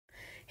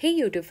Hey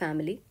YouTube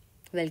family,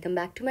 welcome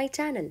back to my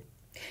channel.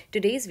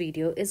 Today's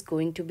video is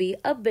going to be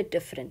a bit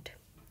different.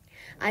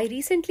 I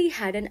recently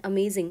had an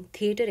amazing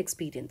theatre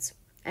experience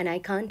and I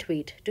can't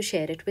wait to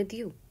share it with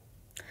you.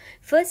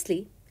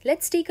 Firstly,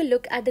 let's take a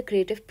look at the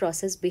creative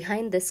process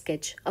behind this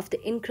sketch of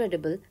the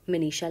incredible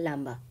Minissha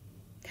Lamba.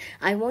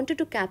 I wanted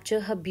to capture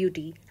her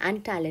beauty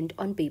and talent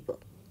on paper.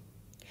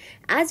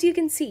 As you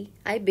can see,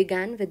 I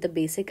began with the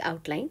basic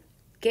outline,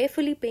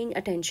 carefully paying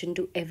attention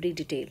to every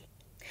detail.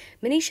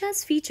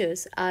 Minissha's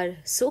features are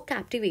so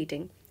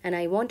captivating, and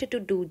I wanted to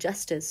do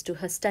justice to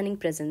her stunning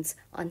presence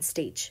on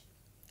stage.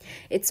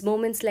 It's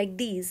moments like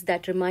these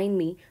that remind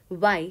me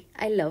why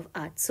I love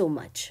art so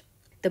much.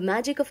 The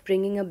magic of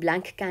bringing a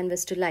blank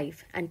canvas to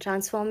life and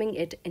transforming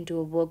it into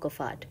a work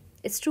of art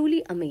is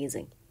truly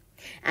amazing.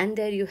 And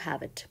there you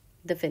have it,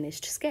 the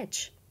finished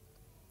sketch.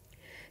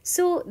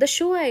 So, the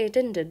show I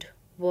attended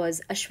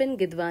was Ashvin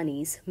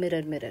Gidwani's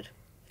Mirror Mirror,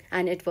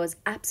 and it was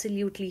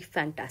absolutely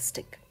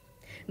fantastic.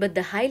 But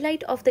the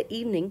highlight of the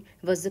evening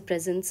was the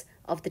presence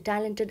of the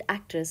talented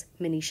actress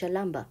Minissha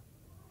Lamba.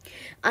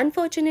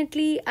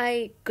 Unfortunately,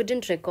 I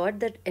couldn't record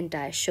the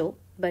entire show,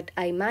 but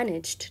I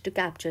managed to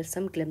capture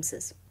some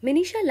glimpses.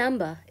 Minissha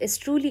Lamba is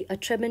truly a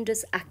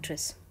tremendous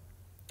actress.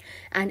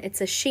 And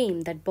it's a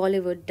shame that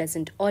Bollywood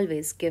doesn't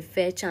always give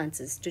fair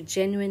chances to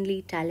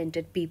genuinely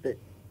talented people.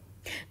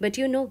 But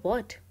you know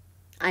what?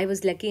 I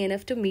was lucky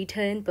enough to meet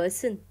her in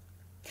person.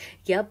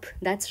 Yup,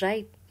 that's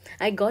right.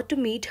 I got to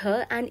meet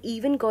her and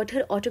even got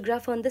her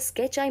autograph on the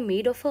sketch I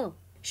made of her.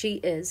 She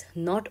is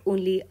not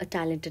only a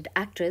talented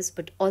actress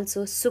but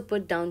also super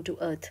down to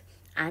earth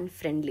and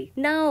friendly.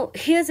 Now,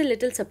 here's a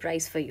little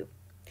surprise for you.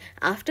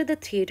 After the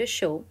theatre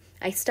show,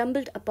 I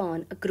stumbled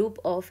upon a group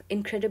of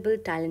incredible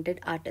talented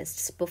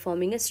artists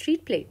performing a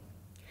street play.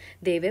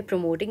 They were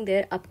promoting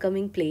their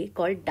upcoming play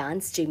called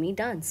Dance Jimmy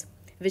Dance,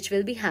 which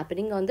will be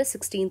happening on the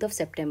 16th of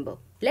September.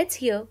 Let's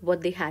hear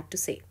what they had to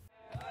say.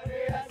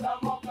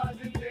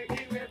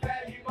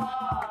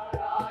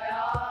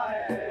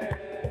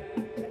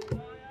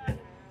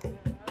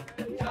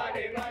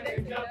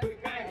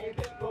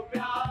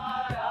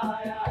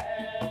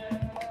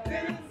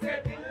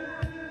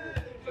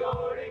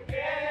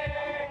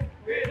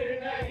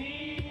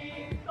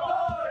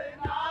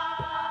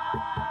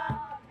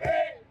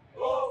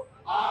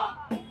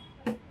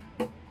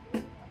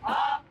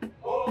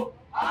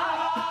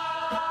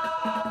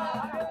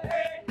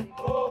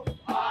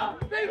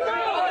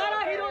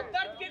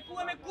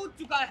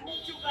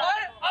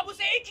 और अब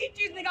उसे एक ही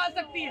चीज निकाल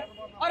सकती है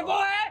और वो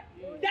है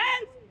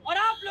डांस और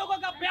आप लोगों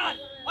का प्यार।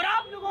 और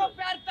आप लोगों का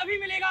प्यार तभी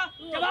मिलेगा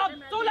जब आप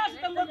 16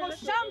 सितंबर को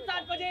शाम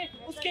 7 बजे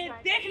उसके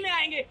देखने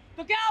आएंगे।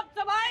 तो क्या आप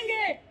सब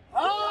आएंगे?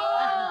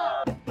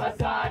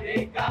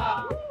 हंसाने का,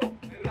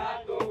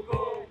 रातों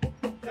को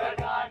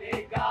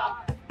जगाने का,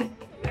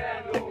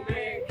 नैनों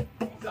में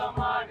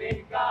समाने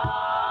का,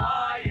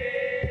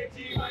 ये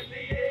जीवन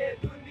ये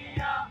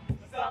दुनिया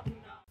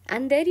सपना।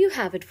 And there you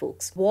have it,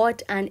 folks.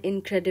 What an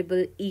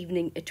incredible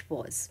evening it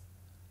was.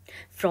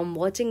 From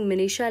watching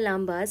Minissha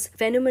Lamba's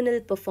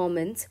phenomenal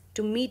performance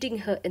to meeting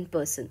her in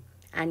person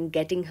and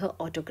getting her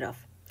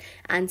autograph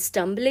and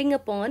stumbling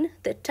upon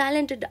the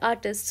talented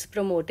artists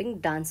promoting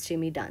Dance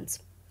Jimmy Dance.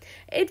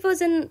 It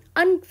was an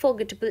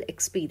unforgettable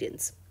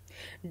experience.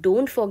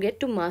 Don't forget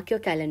to mark your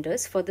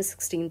calendars for the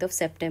 16th of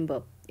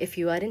September if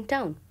you are in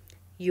town.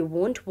 You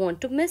won't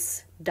want to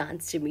miss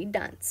Dance Jimmy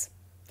Dance.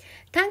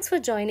 Thanks for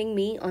joining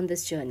me on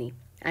this journey.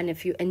 And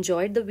if you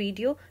enjoyed the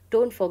video,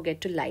 don't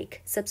forget to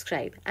like,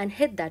 subscribe and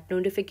hit that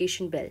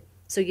notification bell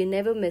so you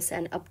never miss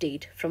an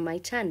update from my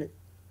channel.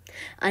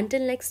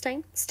 Until next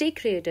time, stay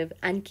creative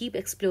and keep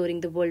exploring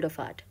the world of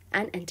art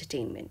and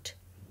entertainment.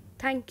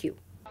 Thank you.